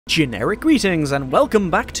Generic greetings and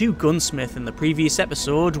welcome back to Gunsmith. In the previous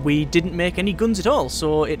episode we didn't make any guns at all,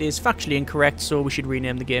 so it is factually incorrect, so we should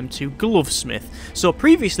rename the game to Glovesmith. So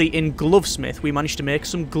previously in Glovesmith we managed to make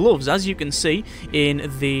some gloves, as you can see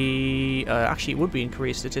in the... actually it would be in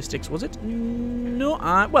career statistics, was it? No,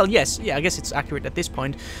 well yes, yeah, I guess it's accurate at this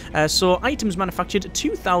point. So items manufactured,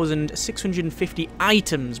 2,650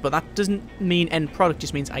 items, but that doesn't mean end product,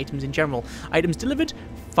 just means items in general. Items delivered,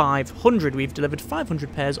 500. We've delivered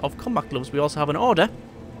 500 pairs of combat gloves. We also have an order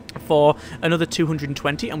for another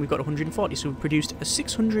 220 and we've got 140, so we've produced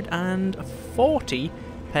 640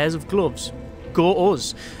 pairs of gloves. Go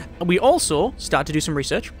us. We also started to do some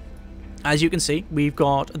research. As you can see, we've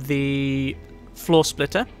got the flow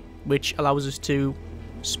splitter, which allows us to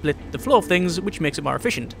split the flow of things, which makes it more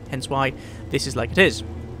efficient, hence why this is like it is.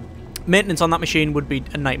 Maintenance on that machine would be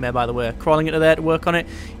a nightmare, by the way. Crawling into there to work on it,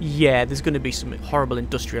 yeah, there's going to be some horrible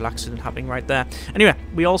industrial accident happening right there. Anyway,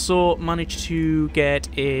 we also managed to get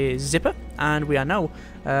a zipper, and we are now,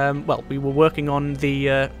 well, we were working on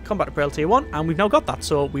the Combat Apparel Tier 1, and we've now got that,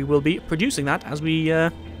 so we will be producing that as we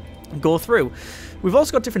go through. We've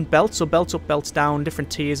also got different belts, so belts up, belts down, different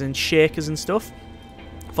tiers and shakers and stuff.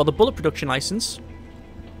 For the bullet production license, do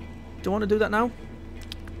you want to do that now?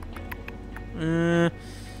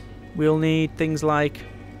 We'll need things like...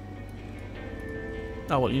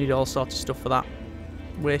 oh, well, you need all sorts of stuff for that.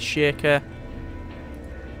 Waist shaker.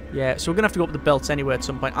 Yeah, so we're going to have to go up the belts anyway at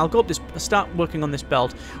some point. I'll go up this... start working on this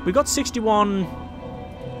belt. We've got 61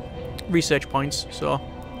 research points, so...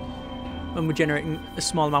 and we're generating a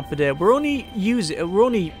small amount per day. We're only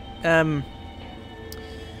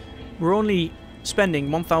spending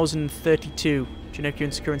 1,032 generic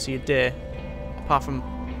currency a day, apart from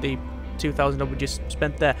the 2,000 we just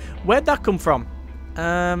spent there. Where'd that come from?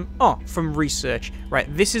 Oh, from research. Right,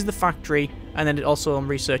 this is the factory, and then it also on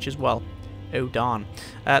research as well. Oh, darn.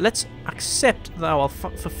 Let's accept that. I'll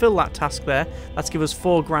fulfill that task there. Let's give us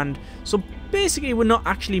 4 grand. So basically, we're not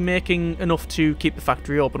actually making enough to keep the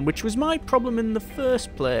factory open, which was my problem in the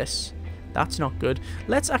first place. That's not good.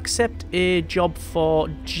 Let's accept a job for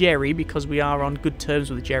Jerry, because we are on good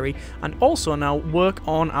terms with Jerry, and also now work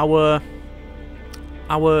on our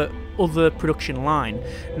other production line.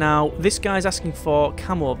 Now, this guy's asking for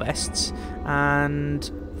camo vests, and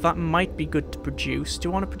that might be good to produce. Do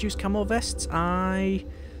you want to produce camo vests? I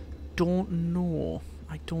don't know.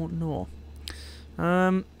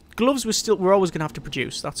 Gloves we're always going to have to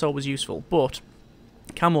produce. That's always useful, but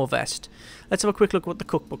camo vest. Let's have a quick look at what the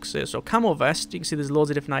cookbook says. So camo vest, you can see there's loads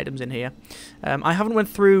of different items in here. I haven't went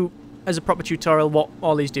through as a proper tutorial what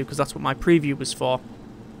all these do, because that's what my preview was for.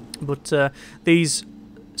 But these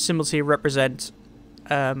symbols here represent...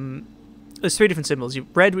 there's 3 different symbols.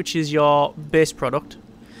 You've red, which is your base product.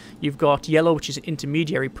 You've got yellow, which is an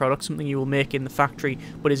intermediary product, something you will make in the factory,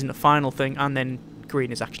 but isn't the final thing, and then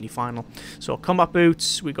green is actually final. So combat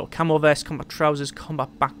boots, we've got camo vest, combat trousers, combat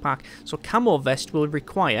backpack. So camo vest will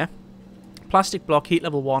require plastic block, heat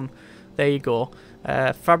level 1, there you go,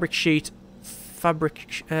 fabric sheet,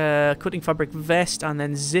 cutting fabric vest, and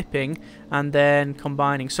then zipping, and then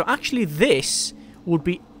combining. So actually this would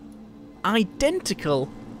be identical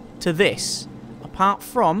to this, apart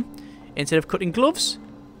from, instead of cutting gloves,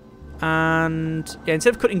 and yeah,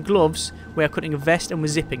 instead of cutting gloves, we're cutting a vest and we're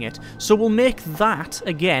zipping it. So we'll make that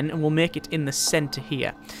again, and we'll make it in the center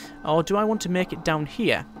here. Or do I want to make it down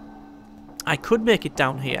here? I could make it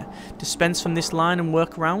down here, dispense from this line and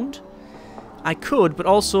work around. I could, but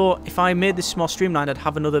also if I made this more streamlined, I'd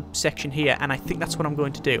have another section here, and I think that's what I'm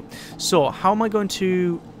going to do. So how am I going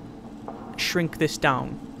to shrink this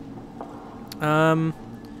down?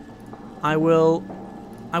 I will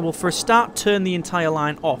for a start turn the entire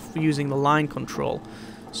line off using the line control.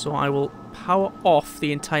 So I will power off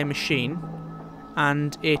the entire machine,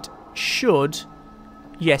 and it should,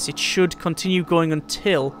 yes, it should continue going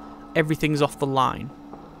until everything's off the line,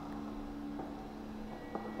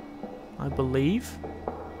 I believe.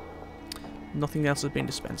 Nothing else has been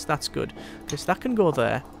dispensed. That's good. Okay, so that can go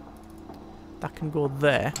there. That can go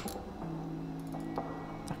there.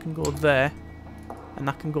 That can go there. And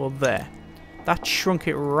that can go there. That shrunk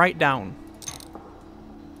it right down.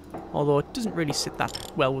 Although it doesn't really sit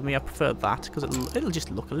that well with me. I prefer that, because it'll just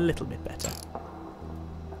look a little bit better.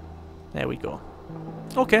 There we go.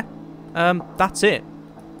 Okay. That's it.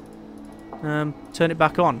 Turn it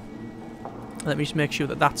back on. Let me just make sure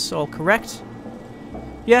that that's all correct.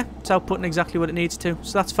 Yeah, it's outputting exactly what it needs to.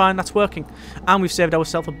 So that's fine, that's working. And we've saved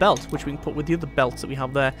ourselves a belt, which we can put with the other belts that we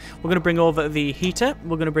have there. We're going to bring over the heater.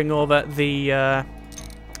 We're going to bring over the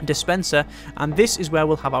dispenser, and this is where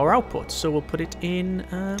we'll have our output. So we'll put it in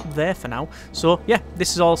there for now. So yeah,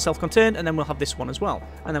 this is all self-contained, and then we'll have this one as well.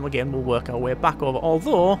 And then again, we'll work our way back over.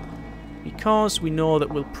 Although, because we know that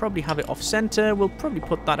we'll probably have it off-center, we'll probably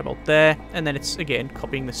put that about there, and then it's, again,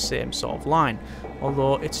 copying the same sort of line.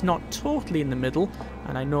 Although it's not totally in the middle,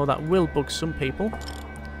 and I know that will bug some people.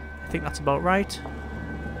 I think that's about right.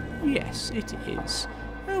 Yes, it is.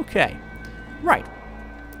 Okay. Right.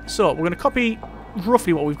 So, we're going to copy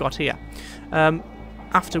roughly what we've got here.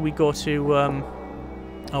 After we go to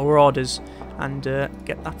our orders and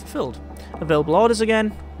get that fulfilled. Available orders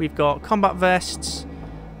again. We've got combat vests.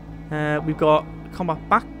 We've got combat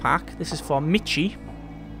backpack. This is for Michi.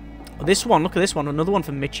 This one, look at this one. Another one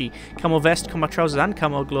for Michi. Camo vest, combat trousers, and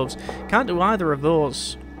camo gloves. Can't do either of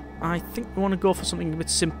those. I think we want to go for something a bit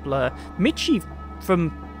simpler. Michi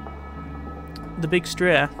from the Big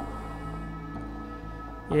Stray.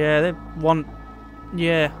 Yeah, they want...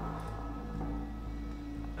 Yeah.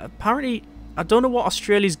 Apparently, I don't know what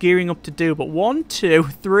Australia's gearing up to do, but 1, 2,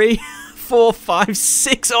 3, 4, 5,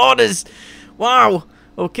 6 orders! Wow!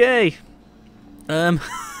 Okay.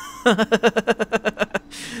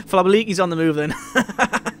 Flabaliki's on the move then.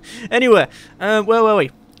 Anyway, where were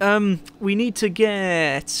we? We need to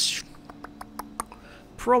get...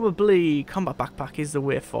 Probably combat backpack is the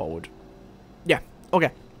way forward. Yeah,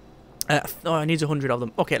 okay. Oh, I need 100 of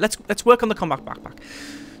them. Okay, let's work on the combat backpack.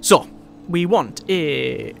 So, we want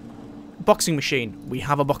a boxing machine. We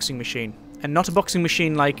have a boxing machine. And not a boxing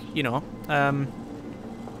machine like, you know,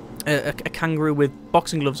 a kangaroo with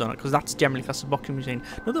boxing gloves on it, because that's generally classed as a boxing machine.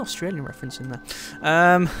 Another Australian reference in there.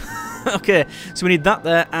 Okay, so we need that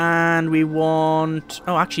there, and we want...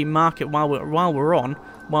 Oh, actually, mark it while we're on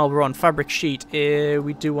fabric sheet.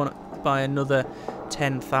 We do want to buy another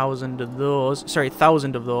 10,000 of those. Sorry,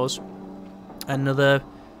 1,000 of those. Another...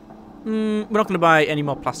 we're not going to buy any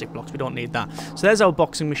more plastic blocks. We don't need that. So there's our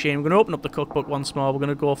boxing machine. We're going to open up the cookbook once more. We're going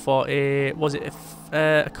to go for a... Was it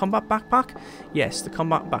a combat backpack? Yes, the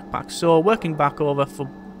combat backpack. So working back over for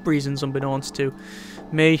reasons unbeknownst to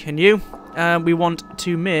me and you, we want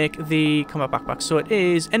to make the combat backpack. So it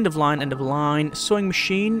is end of line. Sewing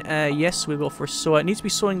machine. Yes, we'll go for a sew. It needs to be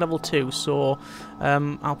sewing level 2. So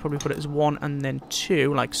I'll probably put it as 1 and then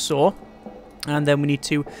 2, like so. And then we need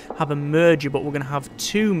to have a merger, but we're going to have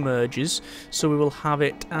 2 mergers. So we will have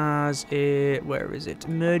it as a... Where is it?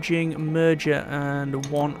 Merger, and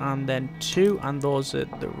 1 and then 2. And those are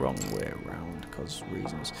the wrong way around, because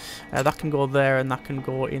reasons. That can go there and that can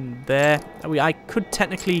go in there. I could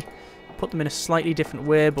technically put them in a slightly different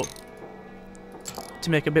way, but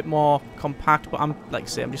to make it a bit more compact. But I'm, like I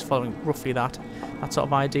say, I'm just following roughly that sort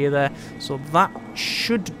of idea there. So that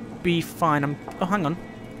should be fine. Oh, hang on.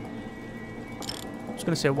 I was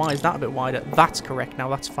going to say, why is that a bit wider? That's correct now,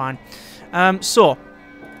 that's fine. So,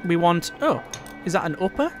 we want... Oh, is that an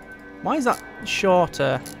upper? Why is that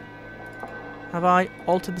shorter? Have I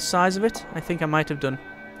altered the size of it? I think I might have done.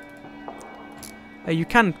 You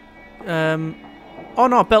can... oh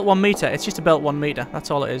no, belt 1 meter. It's just a belt 1 meter. That's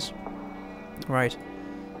all it is. Right.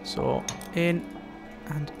 So, in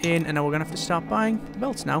and in. And now we're going to have to start buying the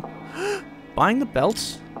belts now. Buying the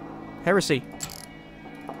belts? Heresy.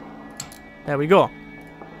 There we go.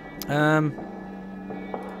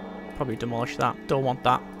 Probably demolish that. Don't want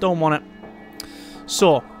that. Don't want it.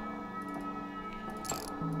 So,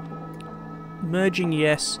 merging,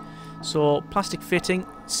 yes. So, plastic fitting,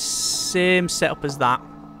 same setup as that.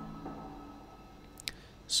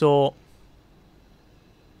 So,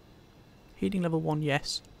 heating level 1,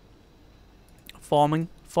 yes. Forming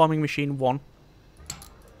machine 1.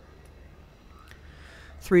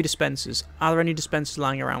 3 dispensers. Are there any dispensers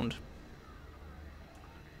lying around?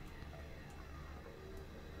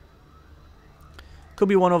 Could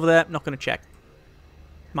be one over there. Not going to check.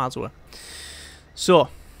 Miles away. So,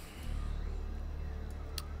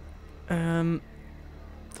 the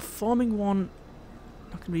forming one,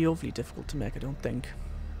 not going to be overly difficult to make, I don't think.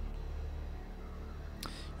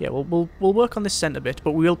 Yeah, we'll work on this centre bit,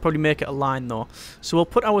 but we will probably make it a line though. So we'll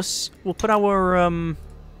put our splitter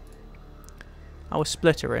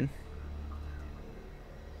in.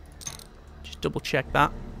 Just double check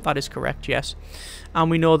that. That is correct, yes. And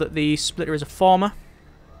we know that the splitter is a former,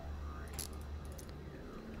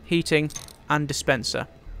 heating, and dispenser.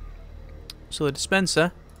 So the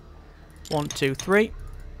dispenser, 1, 2, 3.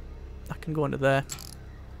 That can go into there.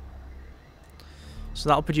 So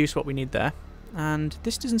that'll produce what we need there. And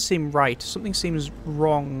this doesn't seem right. Something seems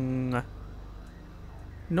wrong.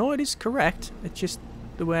 No, it is correct. It's just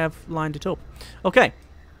the way I've lined it up. Okay.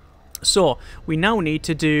 So, we now need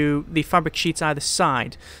to do the fabric sheets either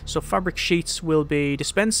side. So, fabric sheets will be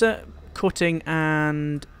dispenser, cutting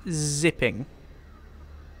and zipping.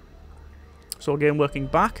 So again, working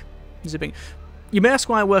back, zipping. You may ask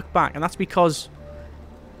why I work back, and that's because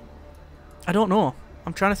I don't know.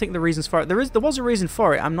 I'm trying to think of the reasons for it. There was a reason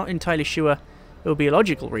for it. I'm not entirely sure it would be a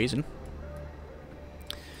logical reason.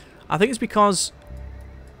 I think it's because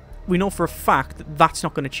we know for a fact that that's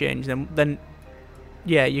not going to change. Then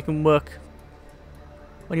yeah, you can work.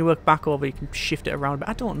 When you work back over, you can shift it around. But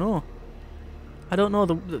I don't know. I don't know.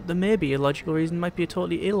 There may be a logical reason. Might be a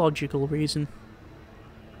totally illogical reason.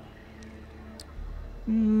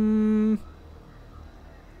 Nah.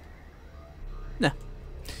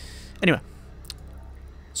 Anyway.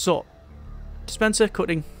 So, dispenser,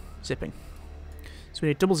 cutting, zipping. So we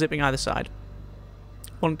need double zipping either side.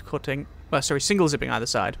 One cutting. Sorry, single zipping either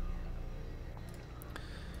side.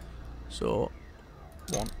 So,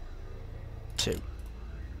 1, 2.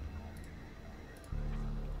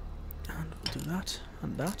 And we'll do that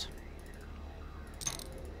and that.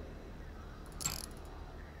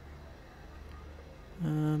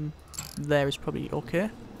 There is probably okay.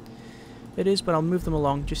 It is, but I'll move them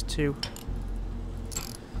along just to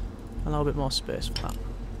allow a bit more space for that.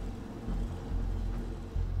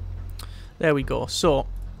 There we go. So,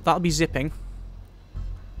 that'll be zipping.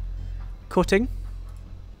 Cutting.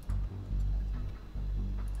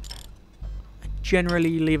 I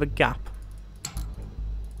generally leave a gap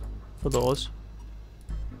for those.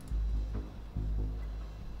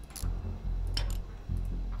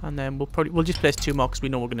 And then we'll just place 2 more because we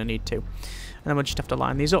know we're going to need 2. And then we'll just have to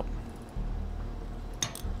line these up.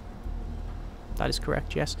 That is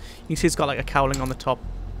correct, yes. You can see it's got like a cowling on the top.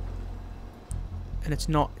 And it's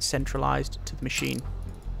not centralized to the machine.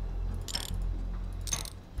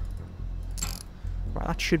 Right,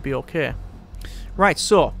 that should be okay. Right,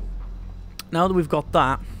 so now that we've got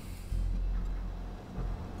that,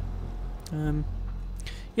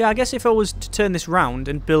 yeah, I guess if I was to turn this round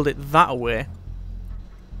and build it that way,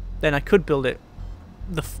 then I could build it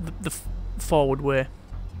the forward way.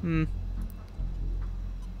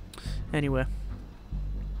 Anyway.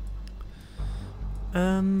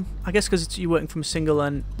 I guess because you're working from a single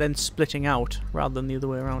and then splitting out rather than the other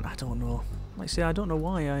way around. I don't know. Like I say, I don't know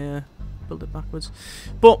why I built it backwards.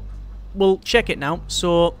 But we'll check it now.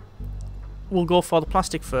 So we'll go for the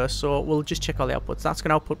plastic first. So we'll just check all the outputs. That's going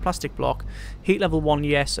to output plastic block, heat level 1,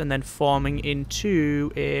 yes, and then forming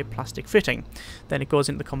into a plastic fitting. Then it goes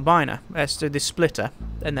into the combiner, so the splitter,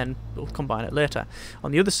 and then we'll combine it later.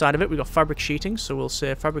 On the other side of it, we've got fabric sheeting, so we'll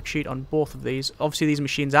say fabric sheet on both of these. Obviously, these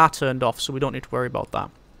machines are turned off, so we don't need to worry about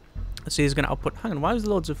that. Let's see, it's going to output. Hang on, why is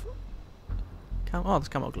there loads of. Oh, there's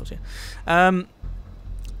camo gloves here.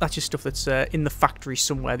 That's just stuff that's in the factory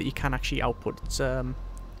somewhere that you can actually output. It's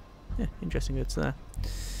yeah, interesting that it's there.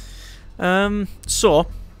 So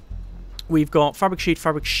we've got fabric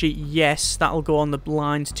sheet, yes, that'll go on the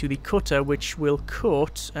lines to the cutter, which will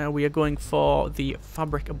cut. We are going for the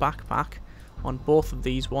fabric backpack on both of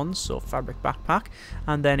these ones, so fabric backpack,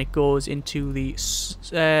 and then it goes into the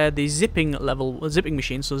zipping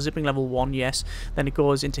machine, so zipping level 1, yes, then it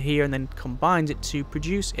goes into here and then combines it to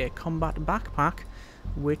produce a combat backpack,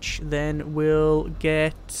 which then will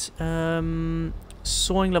get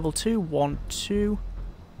sewing level 2, 1, 2,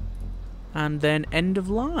 and then end of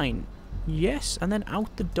line. Yes, and then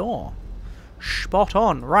out the door. Spot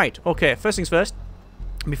on. Right, okay, first things first.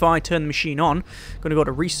 Before I turn the machine on, I'm going to go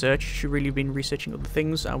to research. Should really have been researching other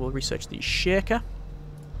things. I will research the shaker.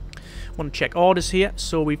 Want to check orders here.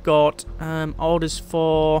 So we've got orders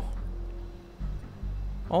for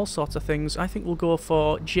all sorts of things. I think we'll go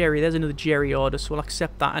for Jerry. There's another Jerry order, so we'll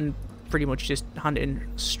accept that and pretty much just hand it in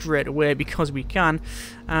straight away because we can.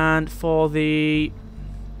 And for the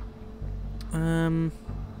other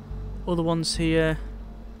ones here,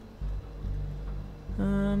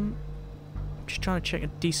 just trying to check a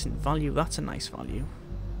decent value. That's a nice value.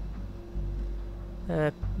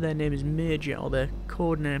 Their name is Major, or their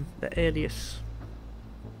code name, their alias.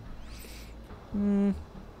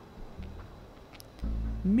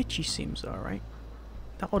 Mitchy seems alright.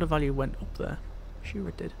 That order value went up there. Sure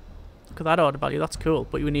it did. Look at that order value, that's cool.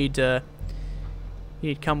 But you need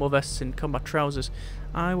camo vests and combat trousers.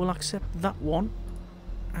 I will accept that one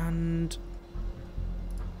and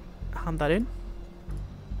hand that in.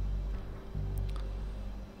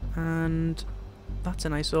 And that's a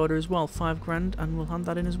nice order as well, 5 grand, and we'll hand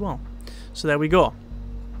that in as well. So there we go.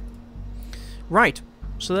 Right,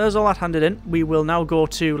 so there's all that handed in. We will now go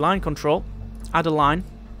to line control, add a line.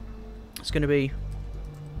 It's going to be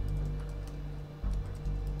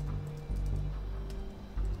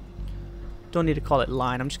don't need to call it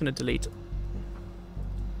line, I'm just going to delete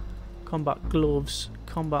combat gloves,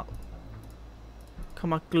 combat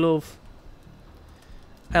glove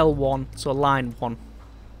L1, so line 1.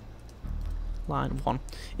 Line 1.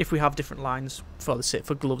 If we have different lines for the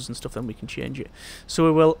for gloves and stuff, then we can change it. So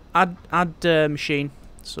we will add machine.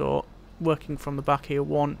 So working from the back here,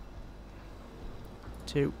 1,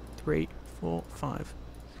 2, 3, 4, 5,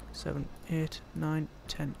 7, 8, 9,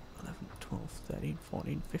 10, 11, 12, 13,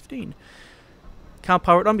 14, 15. Can't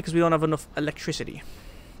power it on because we don't have enough electricity.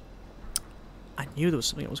 I knew there was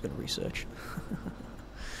something I was going to research.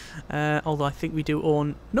 Although I think we do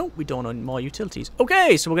own... No, we don't own more utilities.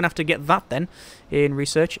 Okay, so we're going to have to get that then in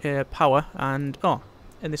research, power, and... Oh,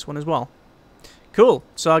 and this one as well. Cool.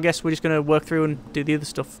 So I guess we're just going to work through and do the other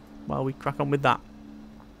stuff while we crack on with that.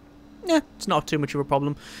 Yeah, it's not too much of a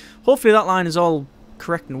problem. Hopefully that line is all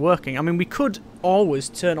correct and working. I mean, we could always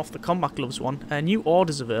turn off the combat gloves one. New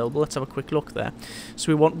orders available. Let's have a quick look there.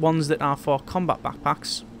 So we want ones that are for combat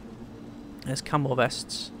backpacks. There's camo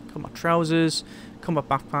vests, combat trousers, combat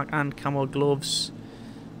backpack, and camo gloves.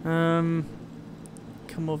 Camo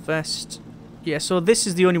vest. Yeah, so this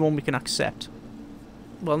is the only one we can accept.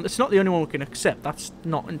 Well, it's not the only one we can accept. That's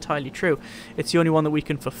not entirely true. It's the only one that we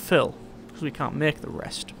can fulfill because we can't make the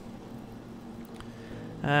rest.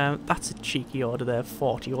 That's a cheeky order there,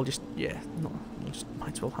 40. We'll just, yeah, no, we'll just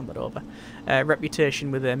might as well hand that over. Reputation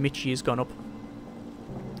with Michi has gone up.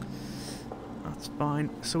 That's fine.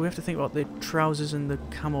 So we have to think about the trousers and the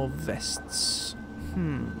camo vests.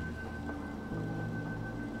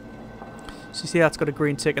 So you see that's got a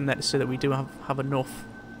green tick in there to say that we do have enough.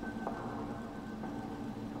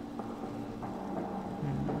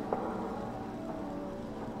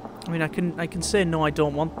 I mean, I can say no, I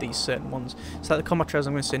don't want these certain ones. So like the combat trousers,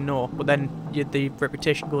 I'm going to say no, but then the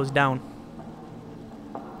reputation goes down,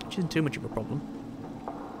 which isn't too much of a problem.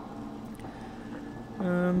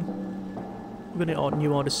 We're going to order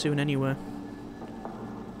new orders soon anyway.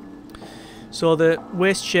 So the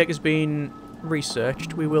waste shake has been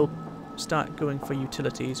researched. We will start going for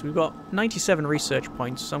utilities. We've got 97 research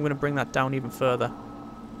points, so I'm going to bring that down even further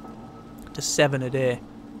to 7 a day.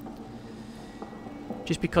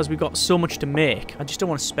 Just because we've got so much to make. I just don't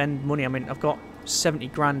want to spend money. I mean, I've got 70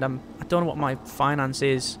 grand. I don't know what my finance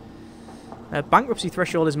is. Bankruptcy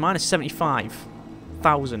threshold is minus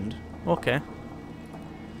 75,000. Okay.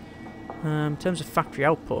 In terms of factory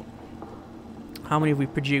output, how many have we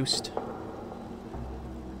produced?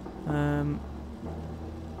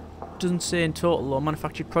 Doesn't say in total though.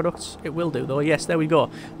 Manufactured products. It will do though. Yes, there we go.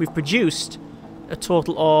 We've produced a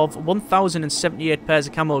total of 1,078 pairs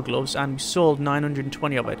of camo gloves, and we sold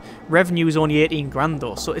 920 of it. Revenue is only 18 grand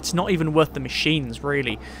though, so it's not even worth the machines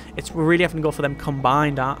really. We're really having to go for them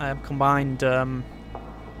combined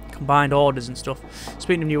orders and stuff.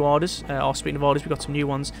 Speaking of new orders, we've got some new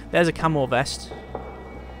ones. There's a camo vest.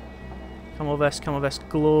 Camo vest,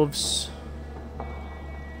 gloves,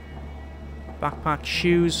 backpack,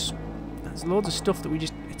 shoes. There's loads of stuff that we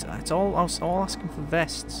just... It's all asking for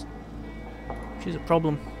vests. Which is a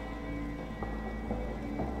problem.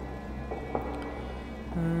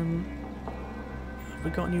 Have we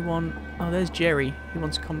got a new one? Oh, there's Jerry. He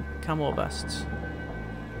wants camo vests.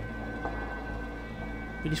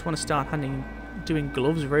 We just want to start doing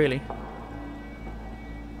gloves, really.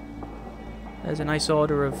 There's a nice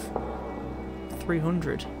order of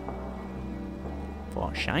 300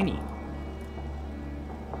 for shiny.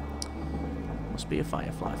 Must be a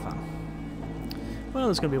Firefly fan. Well,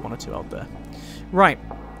 there's going to be one or two out there. Right,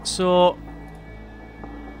 so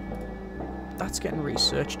that's getting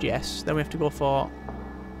researched, yes. Then we have to go for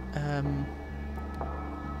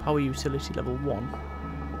power utility level 1.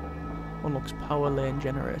 Unlocks power lane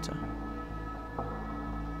generator.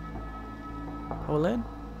 Power lane?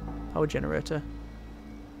 Power generator.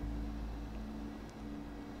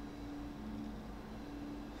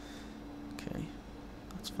 Okay,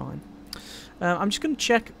 that's fine. I'm just going to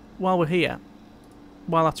check while we're here,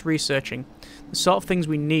 while that's researching, the sort of things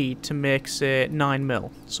we need to make, say,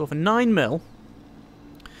 9mm. So for 9mm,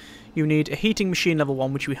 you need a heating machine level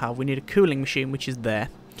 1, which we have. We need a cooling machine, which is there,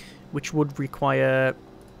 which would require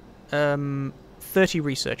 30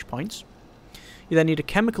 research points. You then need a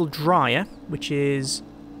chemical dryer, which is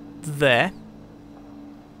there.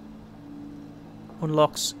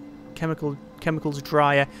 Unlocks chemicals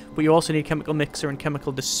dryer, but you also need chemical mixer and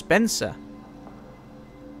chemical dispenser.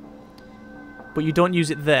 But you don't use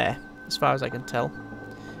it there, as far as I can tell,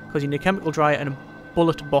 because you need a chemical dryer and a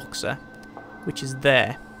bullet boxer, which is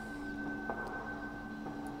there.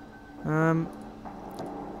 Do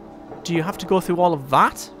you have to go through all of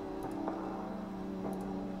that?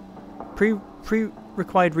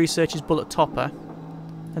 Pre-required research is bullet topper,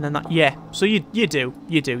 and then that. Yeah, so you do.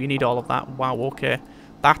 You need all of that. Wow. Okay,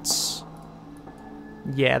 that's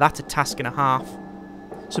a task and a half.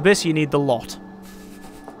 So basically you need the lot.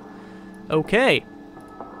 Okay.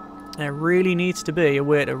 There really needs to be a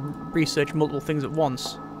way to research multiple things at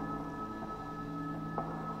once.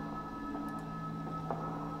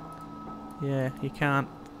 Yeah, you can't.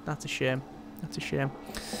 That's a shame. That's a shame.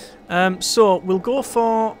 So we'll go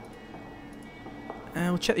for...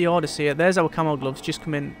 we'll check the orders here. There's our camo gloves just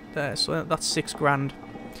come in there. So that's 6 grand.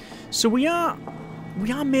 So we are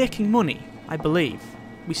making money, I believe.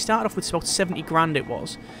 We started off with about 70 grand it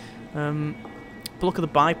was. But look at the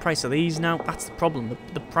buy price of these now. That's the problem.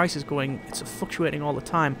 The price is going... It's fluctuating all the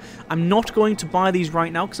time. I'm not going to buy these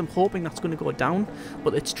right now because I'm hoping that's going to go down.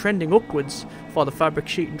 But it's trending upwards for the fabric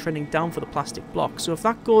sheet and trending down for the plastic block. So if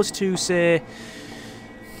that goes to, say...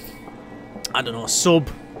 I don't know,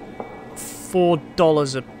 sub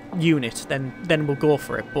 $4 a unit, then we'll go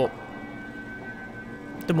for it. But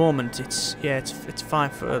at the moment, it's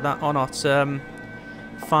 5 for that. Oh no, it's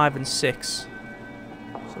 5 and 6.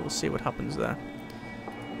 So we'll see what happens there.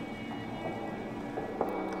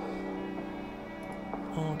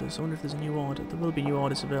 Orders. I wonder if there's a new order. There will be new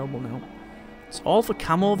orders available now. It's all for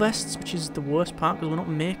camo vests, which is the worst part because we're not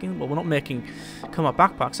making. Well, we're not making combat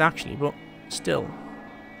backpacks actually, but still.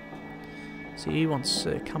 See, he wants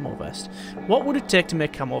camo vest. What would it take to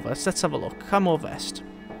make camo vest? Let's have a look. Camo vest.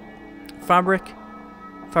 Fabric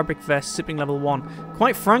vest, zipping level 1.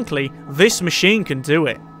 Quite frankly, this machine can do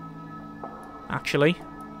it. Actually.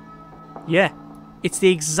 Yeah. It's the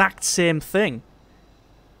exact same thing.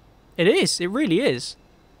 It is. It really is.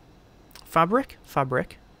 Fabric.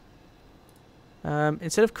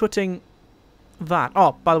 Instead of cutting that...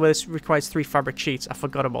 Oh, by the way, this requires 3 fabric sheets. I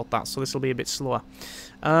forgot about that, so this will be a bit slower.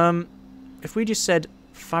 If we just said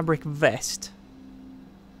fabric vest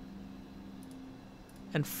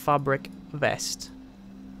and fabric vest,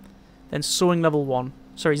 then sewing level 1.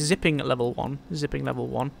 Sorry, zipping level 1. Zipping level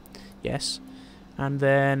 1. Yes. And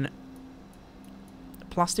then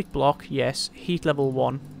plastic block. Yes. Heat level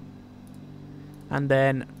 1. And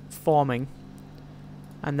then forming.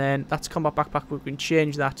 And then that's combat backpack. We can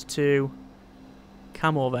change that to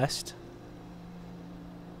camo vest.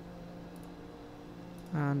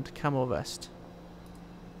 And camo vest.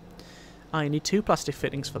 I need 2 plastic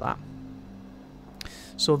fittings for that.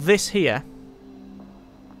 So this here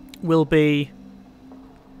will be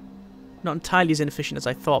not entirely as inefficient as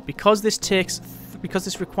I thought. Because this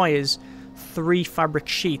requires 3 fabric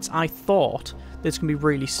sheets, I thought that it's going to be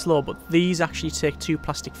really slow, but these actually take 2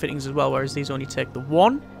 plastic fittings as well, whereas these only take the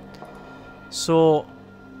 1. So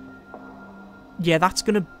yeah, that's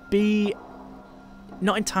going to be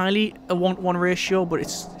not entirely a 1-to-1 ratio, but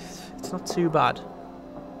it's not too bad.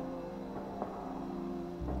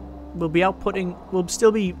 We'll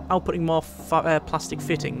still be outputting more plastic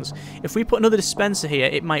fittings. If we put another dispenser here,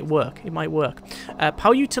 it might work. It might work.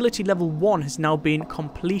 Power utility level 1 has now been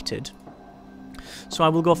completed. So I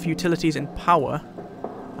will go for utilities and power,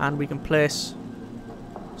 and we can place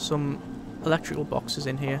some electrical boxes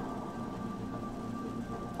in here.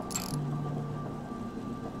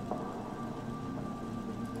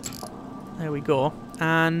 There we go.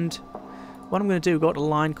 And what I'm going to do, go to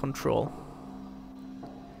line control.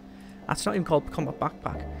 That's not even called combat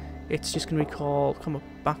backpack. It's just going to be called combat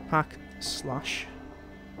backpack slash.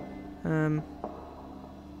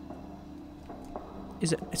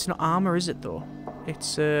 Is it? It's not armor, is it though?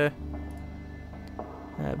 It's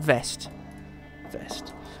vest.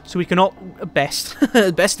 Vest. So we can all best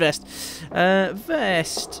best vest.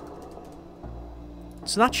 Vest.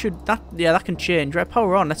 So that can change. Right,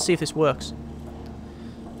 power on. Let's see if this works.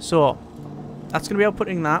 So that's going to be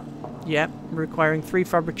outputting that. Yeah, requiring 3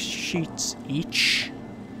 fabric sheets each.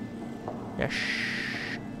 Yes.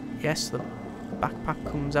 Yes, the backpack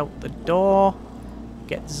comes out the door.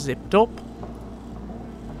 Gets zipped up.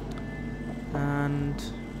 And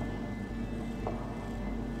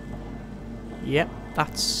yep,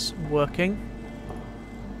 that's working.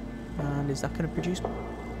 And is that going to produce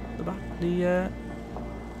the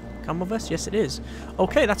camo vest? Yes, it is.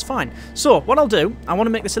 Okay, that's fine. So what I'll do, I want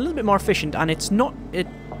to make this a little bit more efficient, and it's not a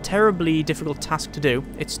terribly difficult task to do.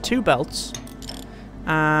 It's 2 belts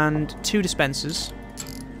and 2 dispensers,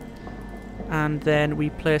 and then we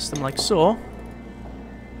place them like so.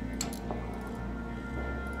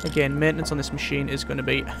 Again, maintenance on this machine is going to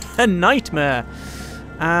be a nightmare.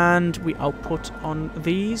 And we output on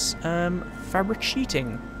these fabric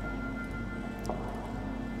sheeting.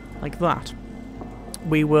 Like that.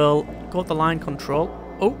 We will go to the line control.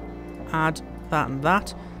 Oh, add that and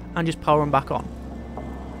that. And just power them back on.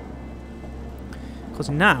 Because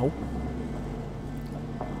now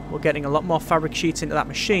we're getting a lot more fabric sheets into that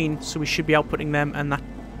machine. So we should be outputting them. And that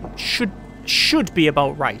should be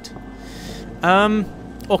about right.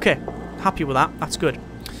 Okay, happy with that. That's good.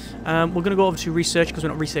 We're going to go over to research because we're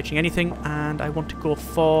not researching anything, and I want to go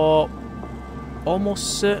for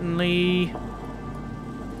almost certainly...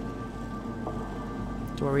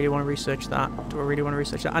 Do I really want to research that? Do I really want to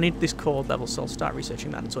research that? I need this core level, so I'll start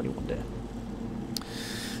researching that. It's only one day.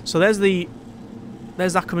 So there's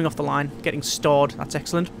that coming off the line, getting stored. That's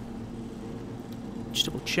excellent. Just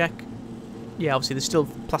double check. Yeah, obviously there's still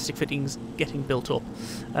plastic fittings getting built up.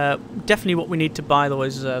 Definitely what we need to buy though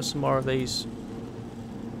is some more of these.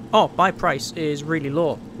 Oh, buy price is really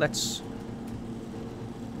low. Let's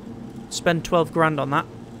spend 12 grand on that.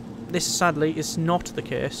 This sadly is not the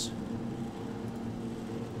case.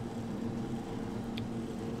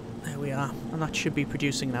 There we are, and that should be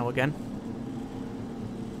producing now again.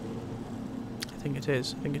 I think it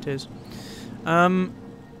is. I think it is.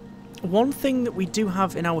 One thing that we do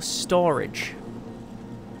have in our storage,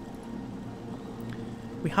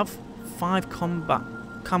 we have 5 combat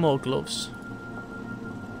camo gloves,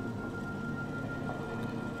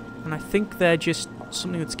 and I think they're just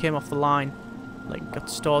something that's came off the line, like got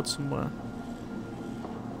stored somewhere.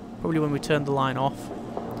 Probably when we turned the line off.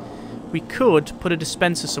 We could put a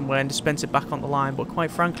dispenser somewhere and dispense it back on the line, but quite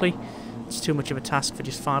frankly, it's too much of a task for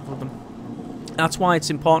just 5 of them. That's why it's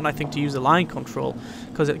important, I think, to use the line control,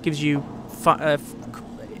 because it gives you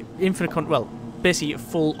well, basically a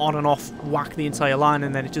full on and off whack the entire line,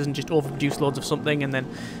 and then it doesn't just overproduce loads of something and then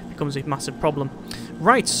becomes a massive problem.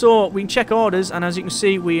 Right, so we can check orders, and as you can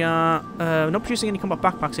see, we are not producing any combat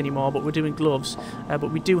backpacks anymore, but we're doing gloves.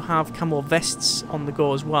 But we do have camo vests on the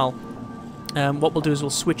go as well. What we'll do is we'll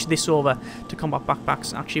switch this over to combat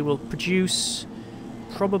backpacks. Actually, we'll produce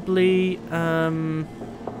probably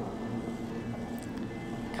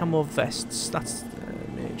camo vests. That's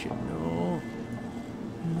major. No,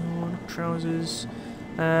 not trousers.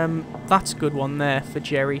 That's a good one there for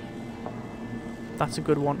Jerry. That's a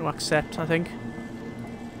good one to accept, I think.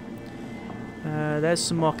 There's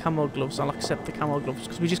some more camo gloves. I'll accept the camo gloves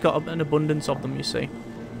because we just got an abundance of them, you see.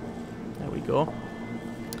 There we go.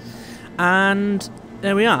 And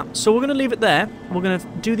there we are. So we're going to leave it there. We're going to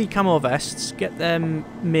do the camo vests, get them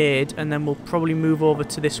made, and then we'll probably move over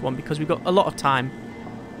to this one because we've got a lot of time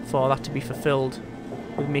for that to be fulfilled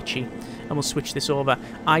with Michi. And we'll switch this over.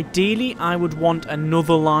 Ideally, I would want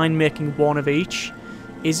another line making one of each.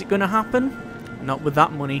 Is it going to happen? Not with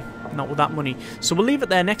that money. Not with that money. So we'll leave it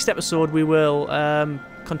there. Next episode, we will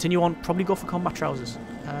continue on. Probably go for combat trousers.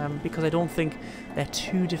 Because I don't think they're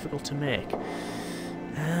too difficult to make.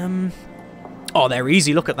 Oh, they're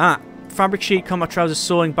easy. Look at that. Fabric sheet, combat trousers,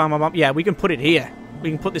 sewing, bam, bam, bam. Yeah, we can put it here. We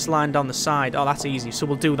can put this line down the side. Oh, that's easy. So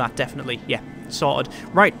we'll do that, definitely. Yeah, sorted.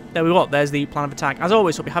 Right, there we go. There's the plan of attack. As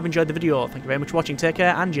always, hope you have enjoyed the video. Thank you very much for watching. Take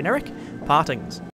care, and generic partings.